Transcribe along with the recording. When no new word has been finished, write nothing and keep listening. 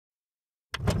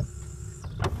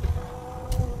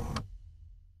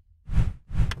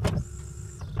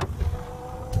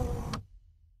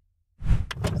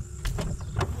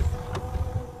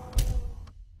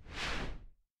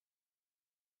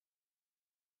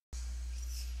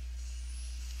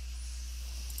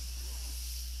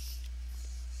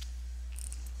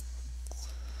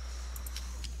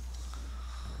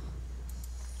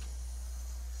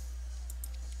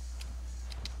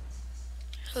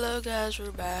Hello guys,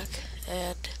 we're back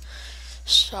and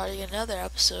starting another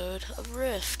episode of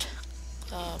Rift.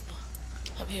 Um,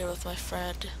 I'm here with my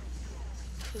friend.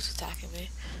 Who's attacking me?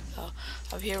 Oh,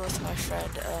 I'm here with my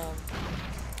friend,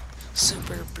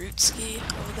 Super Brutski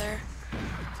over there.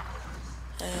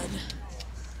 And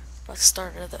let's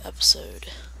start another episode.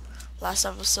 Last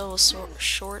episode was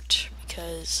short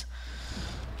because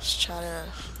I was trying to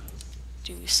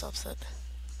do something.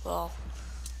 Well,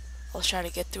 I was trying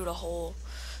to get through the whole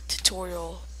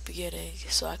tutorial beginning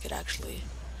so I could actually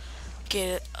get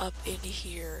it up in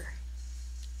here.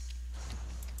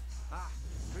 Ah,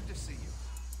 good to see you.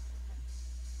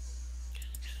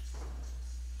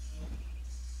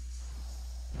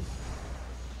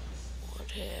 One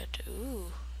hand.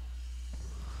 Ooh.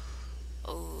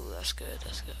 Oh, that's good.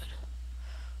 That's good.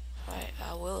 Alright,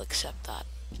 I will accept that.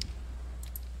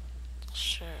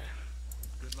 Sure.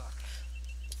 Good luck.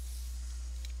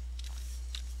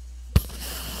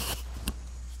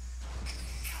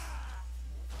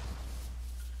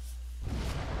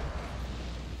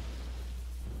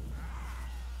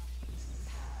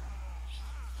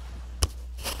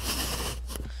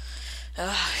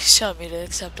 He's telling me to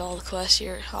accept all the quests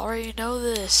here. I already know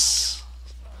this.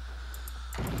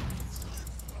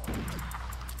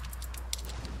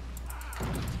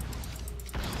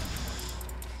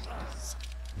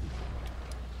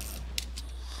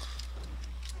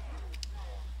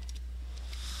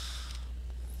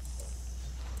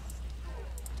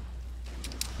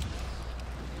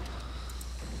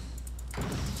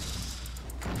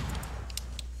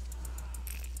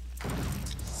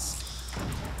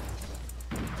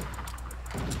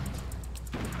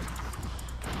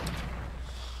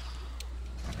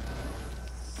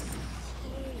 Who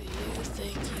do you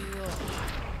think you are?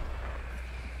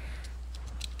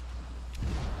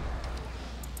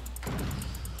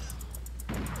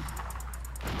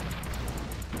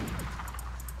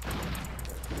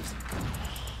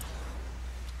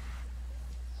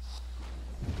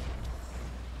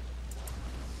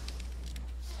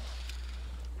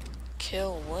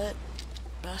 Kill what?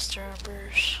 Master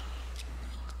Embers?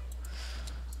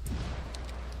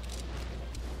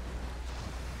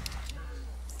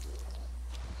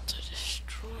 The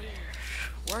Destroyer.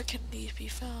 Where can these be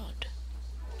found?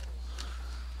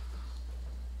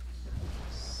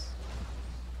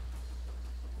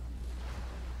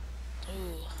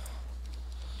 Ooh.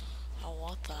 I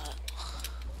want that.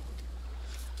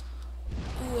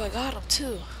 Ooh, I got him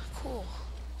too. Cool.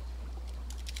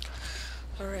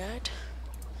 Alright.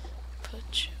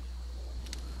 Put you.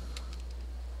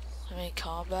 I mean,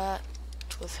 combat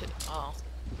with who? Oh.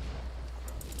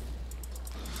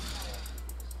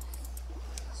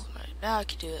 Alright, now I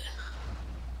can do it.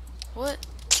 What?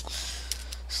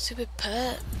 Stupid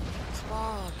pet. Come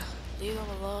on. Leave him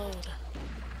alone.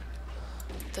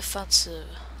 Defensive.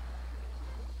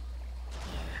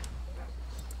 There.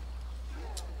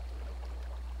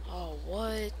 Oh,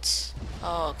 what?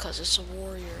 Oh, because it's the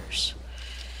warriors.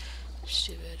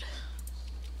 Stupid.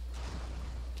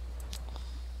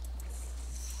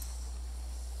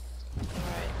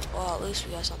 Alright, well, at least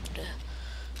we got something to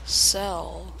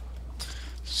sell.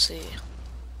 Let's see.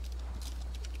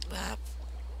 Map.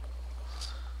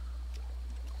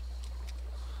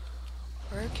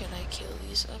 Where can I kill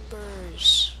these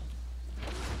embers?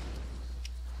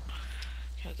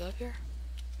 Can I go up here?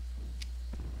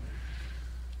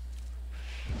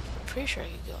 I'm pretty sure I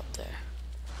can go up there.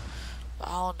 But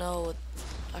I don't know what,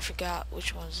 I forgot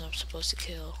which ones I'm supposed to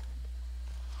kill.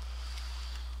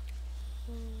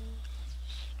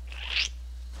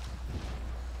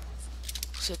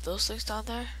 Is it those things down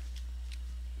there?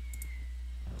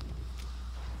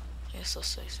 Yes,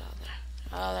 those things down there.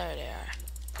 Oh, there they are.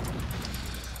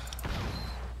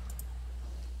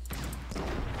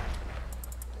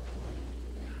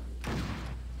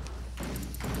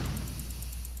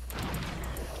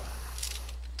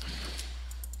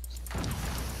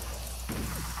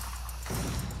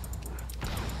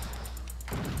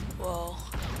 Whoa.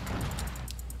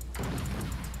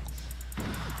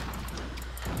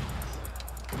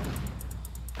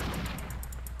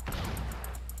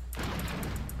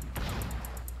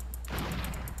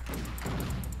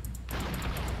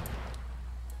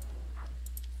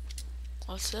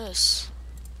 What's this?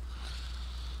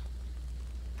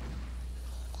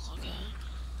 Okay.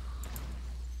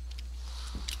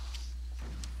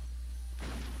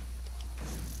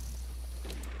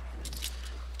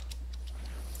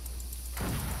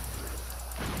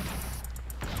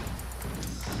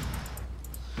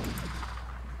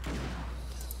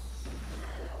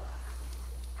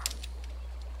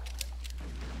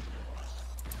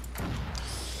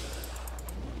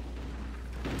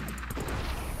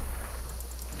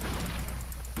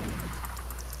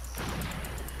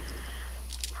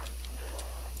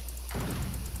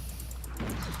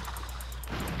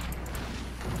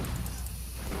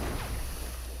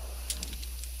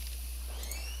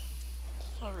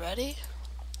 Already?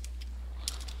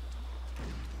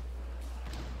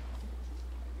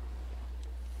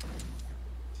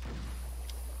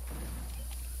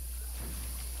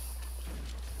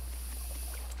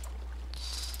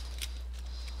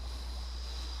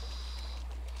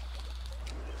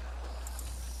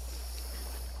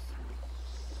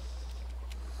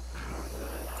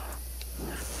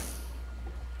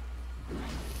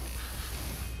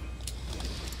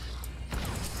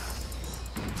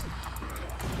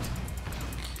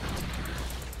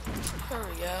 There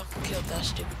we go. Killed that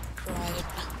stupid dragon.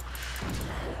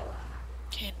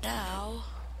 Okay, now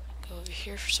go over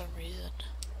here for some reason.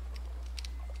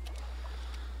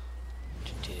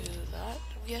 To do that,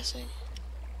 I'm guessing.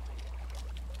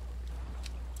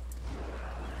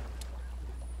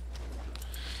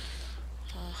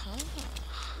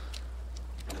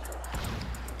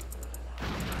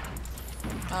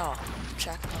 Oh,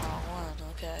 checking the wrong one,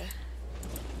 okay.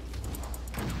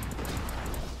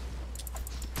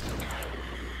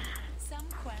 Some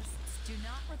quests do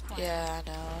not require. Yeah, I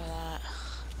know that.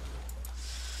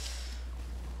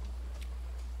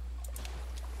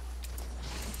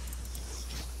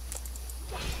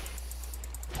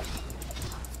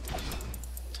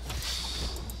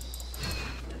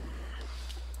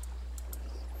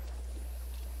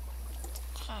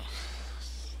 Huh.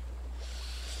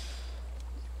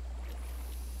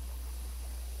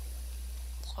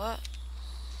 What?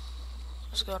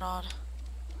 What's going on?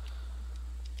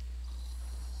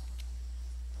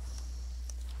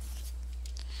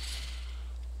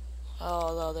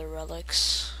 Oh, the other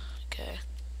relics. Okay.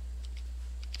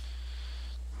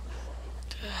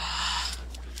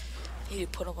 Need to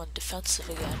put them on defensive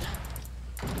again.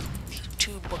 Keep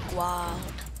too book wild.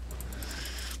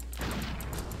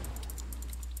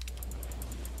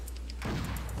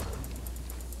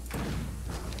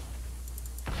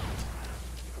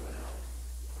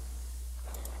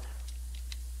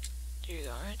 You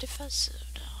are defensive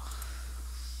now.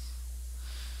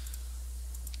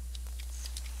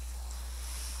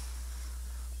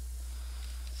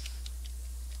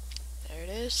 There it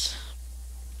is.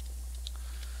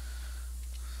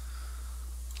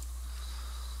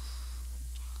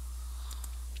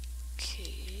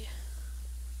 Okay.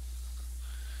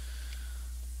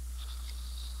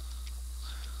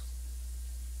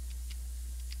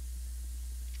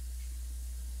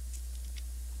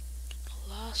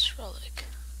 Last relic.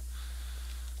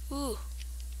 Ooh,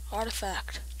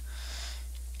 artifact.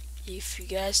 If you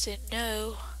guys didn't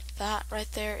know, that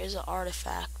right there is an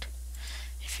artifact.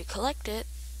 If you collect it,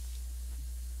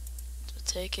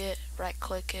 take it, right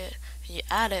click it, and you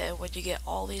add it, and when you get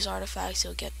all these artifacts,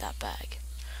 you'll get that bag.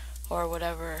 Or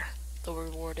whatever the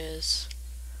reward is.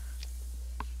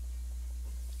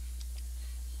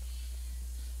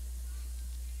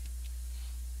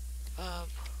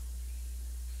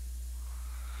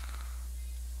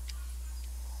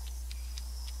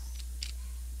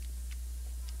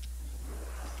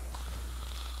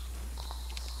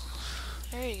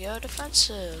 There you go,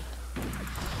 defensive.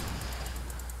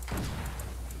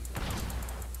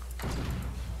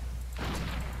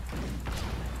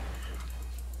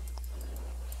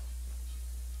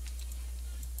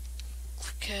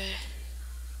 Okay.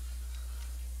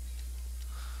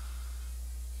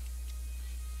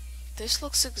 This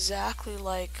looks exactly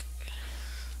like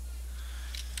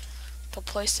the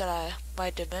place that my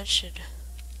dimension.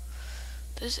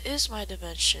 This is my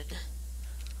dimension.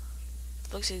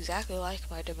 Looks exactly like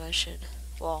my dimension.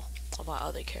 Well, on my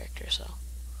other character, so.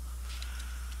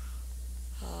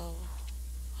 Oh,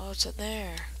 it's in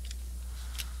there.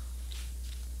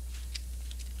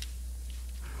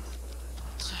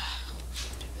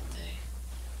 Stupid thing.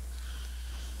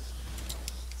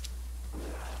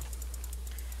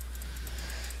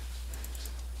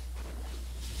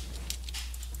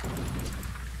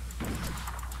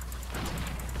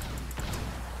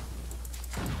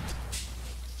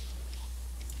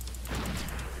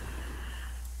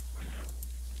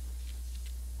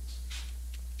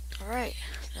 Alright,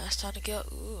 now it's time to go.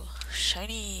 Ooh,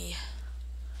 shiny.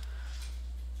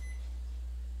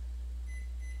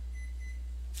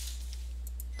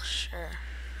 Sure.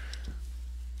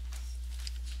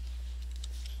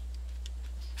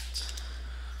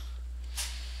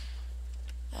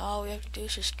 Now all we have to do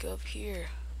is just go up here.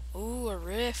 Ooh, a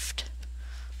rift.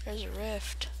 There's a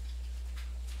rift.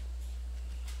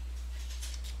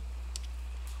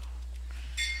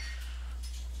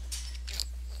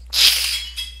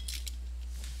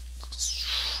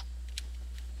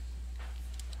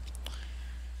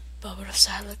 Moment of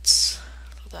silence.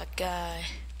 Look at that guy.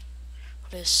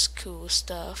 With his cool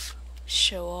stuff.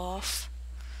 Show off.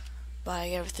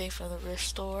 Buying everything from the rift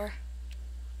store.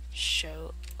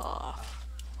 Show off.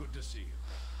 Good to see you.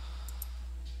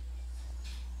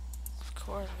 Of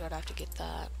course, I'm gonna have to get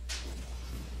that.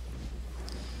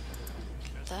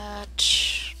 That.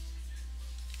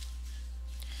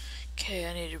 Okay,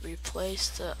 I need to replace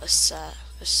the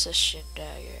assassin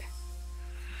dagger.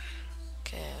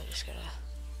 Okay, I'm just gonna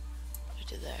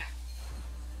put it there.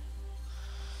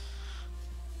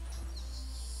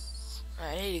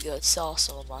 Alright, I need to go sell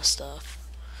some of my stuff.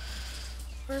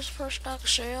 Where's the person I can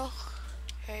sell?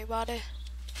 Everybody?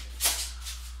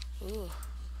 Ooh,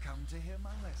 Come to hear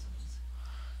my lessons.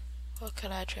 what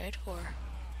can I trade for?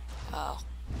 Oh,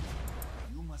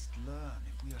 You must learn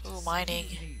if we are to ooh, stand mining. in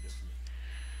need of you.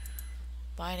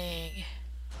 Mining.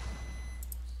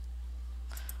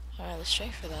 Alright, let's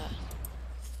trade for that.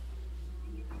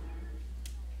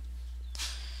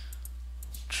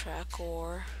 Track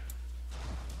ore.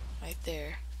 Right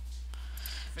there.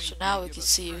 So now we can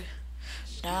see.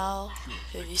 Now,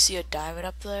 if you see a diamond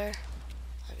up there,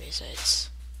 that means it's.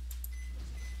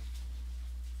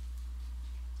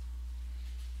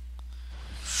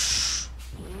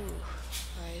 Ooh,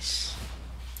 nice.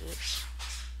 Oops.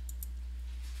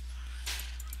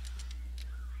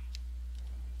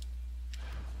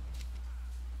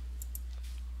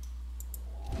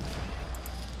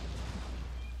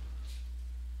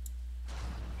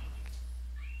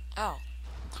 Oh,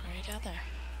 right down there.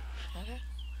 Okay.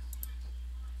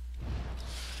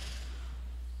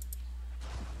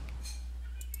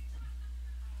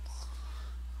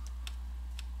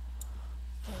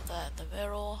 Put that in the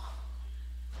middle.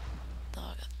 Now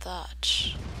I got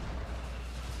that.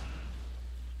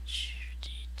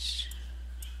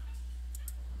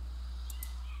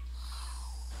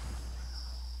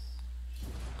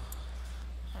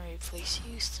 I'll replace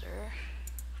you, sir.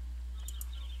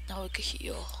 Now we can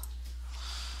heal.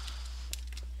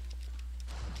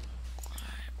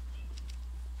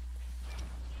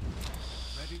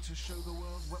 Ready to show the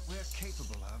world what we're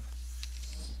capable of?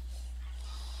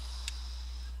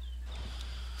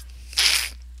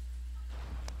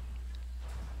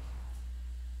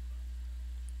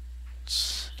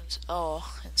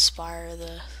 Oh, inspire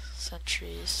the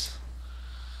sentries.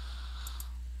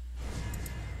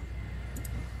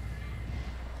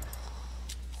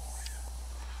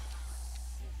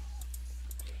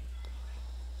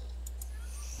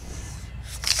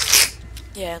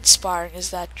 Yeah, inspiring is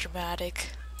that dramatic.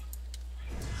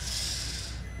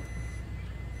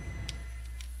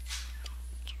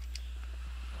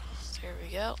 There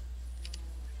we go.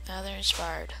 Now they're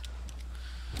inspired.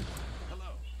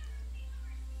 Hello.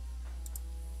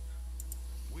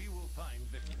 We will find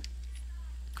victory.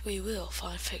 We will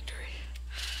find victory.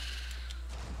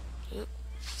 Oop,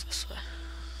 this way.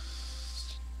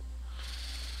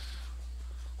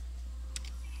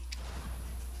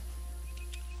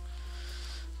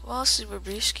 Well, Super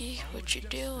Brewski, what you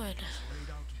doing? Laid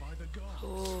out by the gods.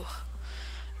 Ooh,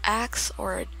 axe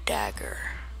or a dagger?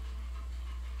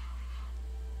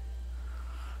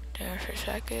 There for a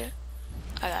second.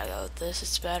 I gotta go with this,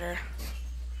 it's better.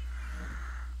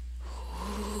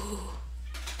 Ooh.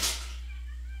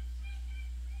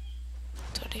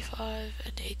 25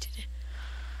 and 18.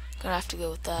 Gonna have to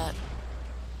go with that.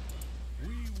 We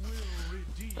will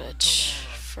redeem But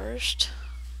tomorrow. first,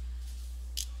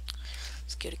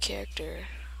 let's get a character.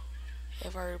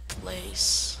 If I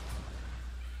replace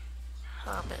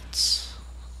hermits.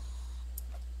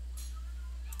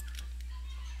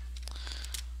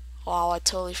 Wow, I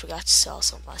totally forgot to sell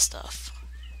some of my stuff.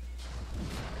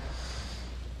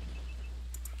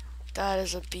 That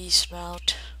is a beast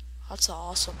mount. That's an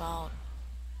awesome mount.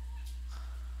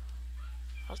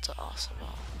 That's an awesome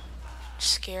mount.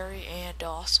 Scary and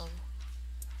awesome.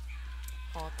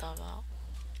 I want that mount.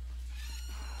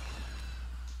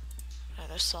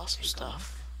 And I saw some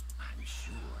stuff. I'm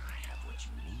sure I have what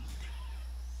you need.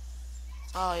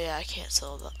 Oh yeah, I can't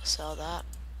sell that.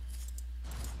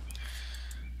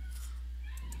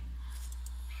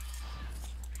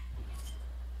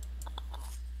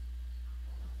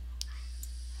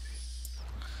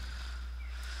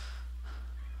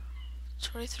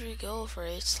 $23 gold for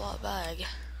 8-slot bag.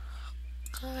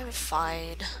 I'm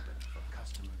fine. For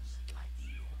customers like you.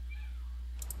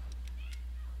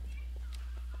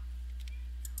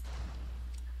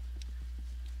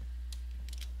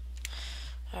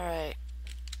 Alright.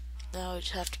 Now we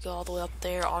just have to go all the way up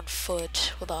there on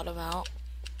foot without a mount.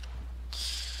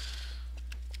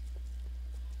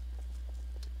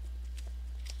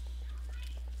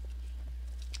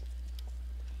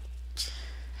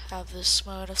 Have this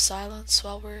moment of silence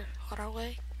while we're on our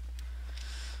way.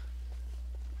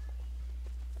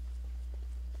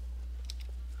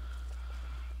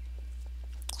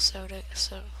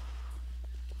 So,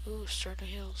 ooh, Sterner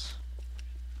Hills.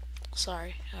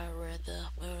 Sorry, we're in the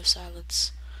mode of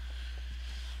silence.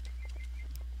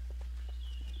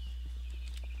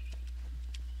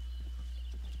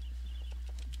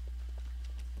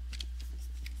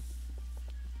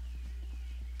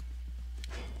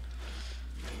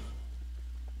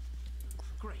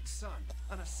 Great son,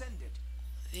 an ascendant.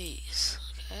 These,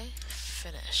 okay,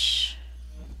 finish.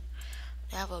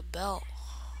 Now have a belt.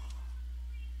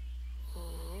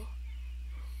 Ooh,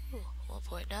 ooh,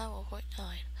 1.9, 1.9.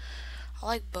 I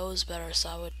like bows better, so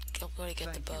I'm gonna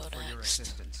get the Thank you bow for your next.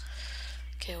 assistance.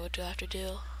 Okay, what do I have to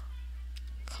do?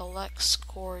 Collect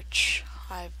scorch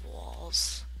hive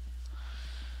walls.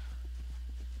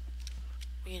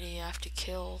 Meaning you have to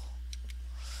kill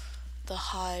the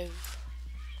hive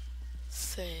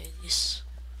things.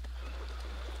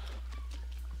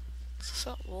 Is this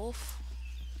a wolf?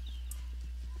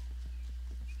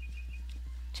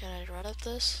 Can I run at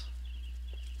this?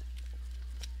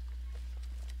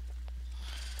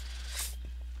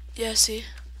 Yeah, see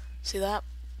that?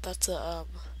 That's a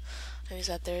that means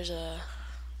that there's a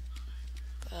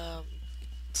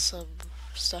some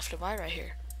stuff to mine right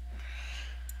here.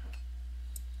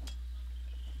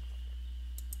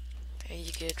 And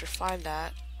you could refine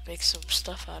that, make some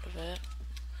stuff out of it.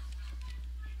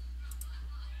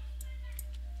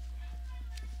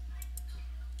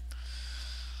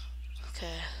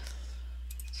 Okay,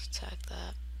 let's attack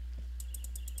that.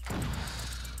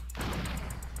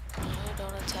 No,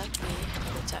 don't attack me.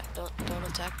 Don't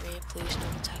attack me. Please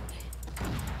don't attack me.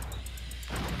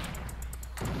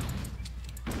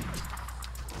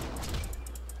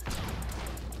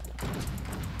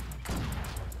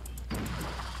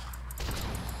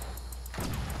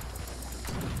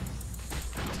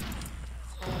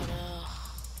 Oh no.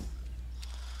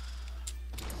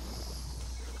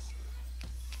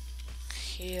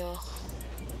 Heal.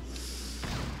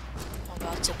 I'm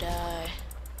about to die.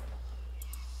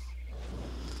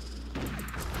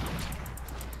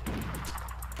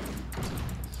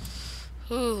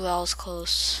 Ooh, that was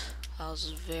close. That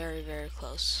was very, very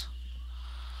close.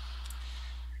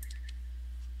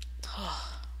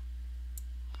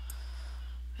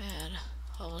 Man,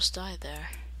 almost died there.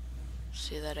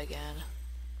 See that again.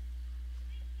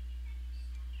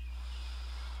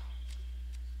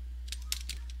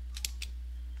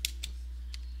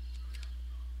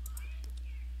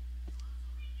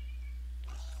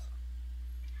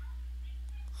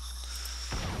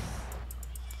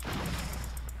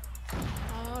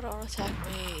 Oh, don't attack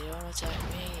me. Don't attack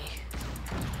me.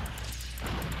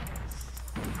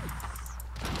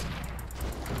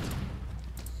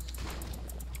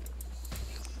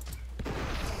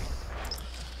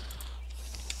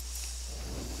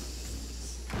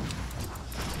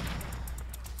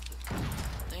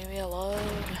 Leave me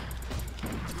alone.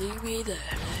 Leave me the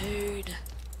alone.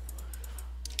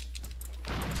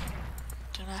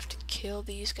 Don't I have to kill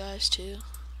these guys too?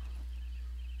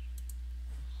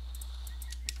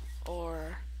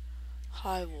 Or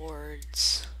high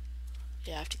wards.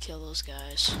 Yeah, I have to kill those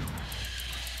guys.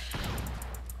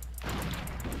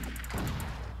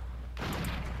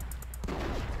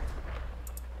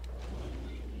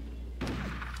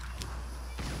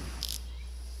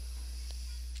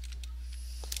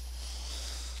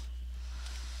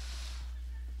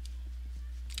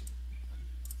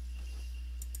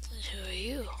 Who are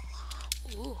you?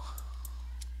 Ooh.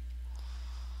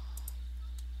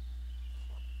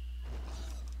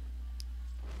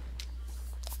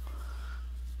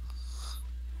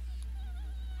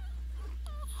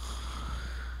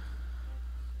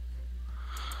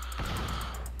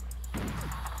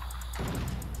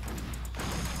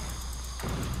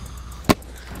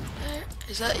 Hey,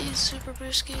 is that you, Super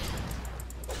Brewski?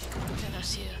 Yeah,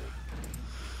 that's you.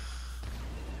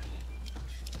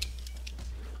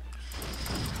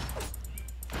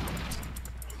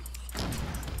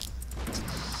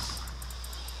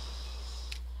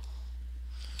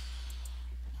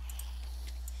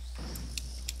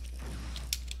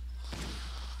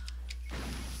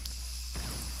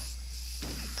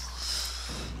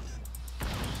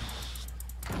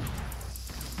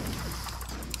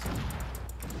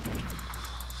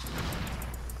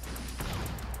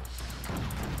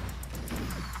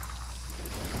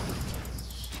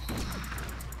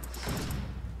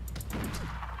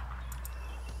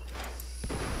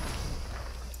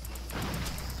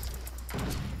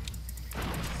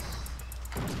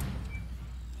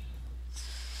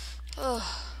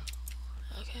 Oh,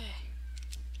 okay.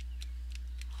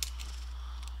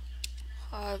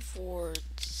 5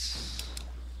 wards.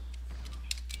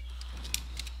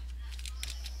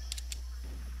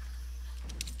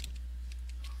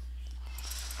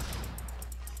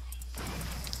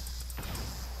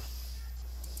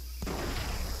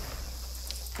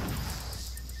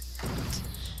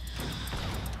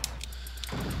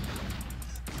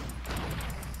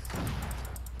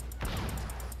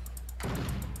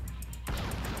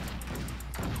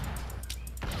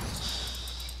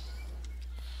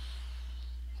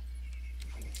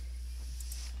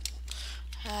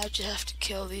 I just have to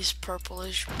kill these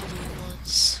purplish blue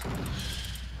ones.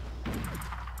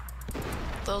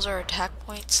 Those are attack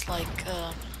points like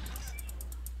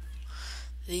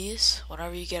these.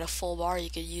 Whenever you get a full bar, you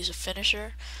can use a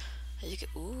finisher. And you can,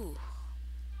 ooh.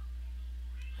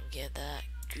 I'm getting that.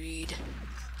 Greed.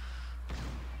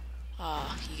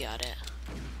 Ah, you got it.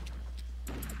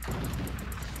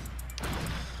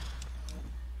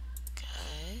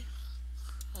 Okay.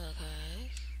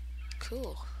 Okay.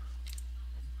 Cool.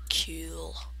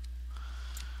 Cool.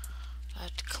 I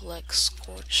have to collect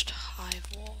scorched hive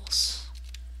walls.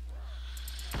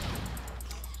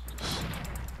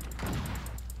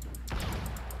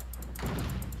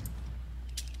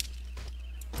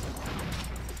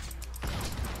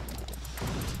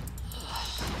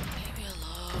 Leave me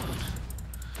alone.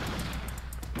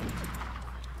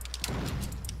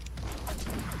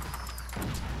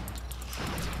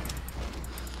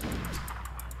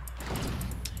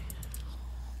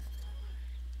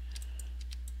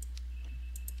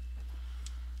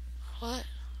 What?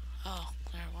 Oh,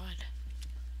 never mind.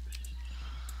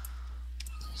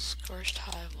 Scorched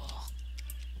hive wall.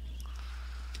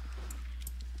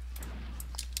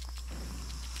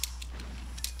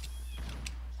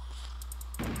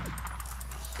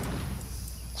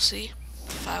 See?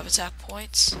 5 attack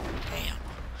points. Bam.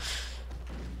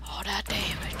 All that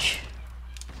damage.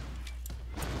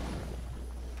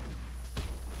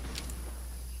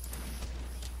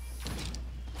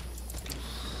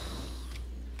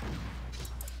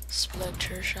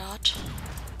 Splinter shot.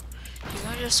 You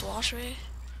gonna just watch me?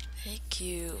 Thank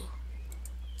you.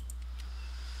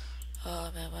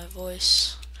 Oh man, my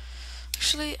voice.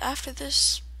 Actually, after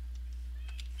this,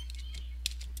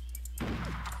 I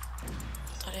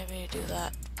didn't mean to do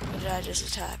that. Or did I just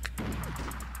attack?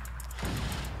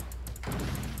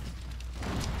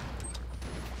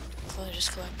 Let me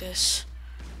just collect this.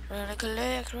 We're gonna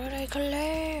collect, we're gonna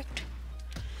collect!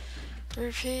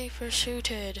 Repeat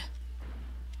pursuited.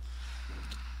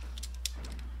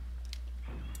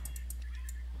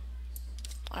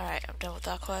 Alright, I'm done with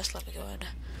that quest. Let me go and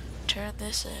turn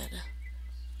this in.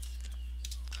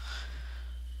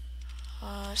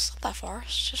 It's not that far.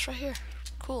 It's just right here.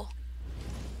 Cool.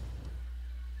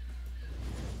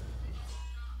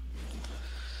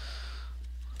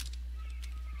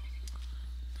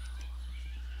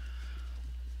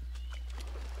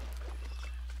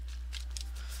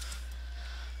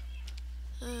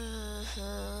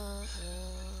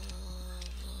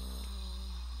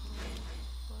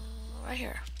 Right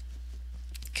here.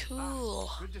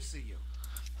 Cool. Good to see you.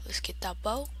 Let's get that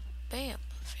bow. Bam.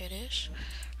 Finish.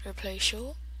 Replace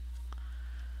shore.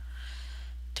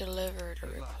 Deliver the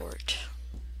report.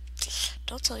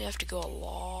 Don't tell you have to go a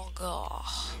long. I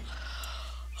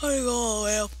go all the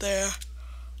way up there.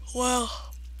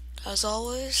 Well, as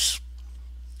always,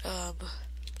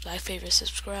 like, favorite,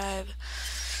 subscribe,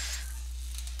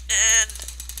 and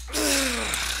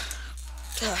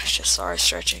gosh, just sorry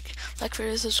stretching. Like,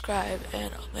 favorite, subscribe,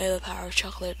 and may the power of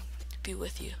chocolate be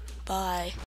with you. Bye.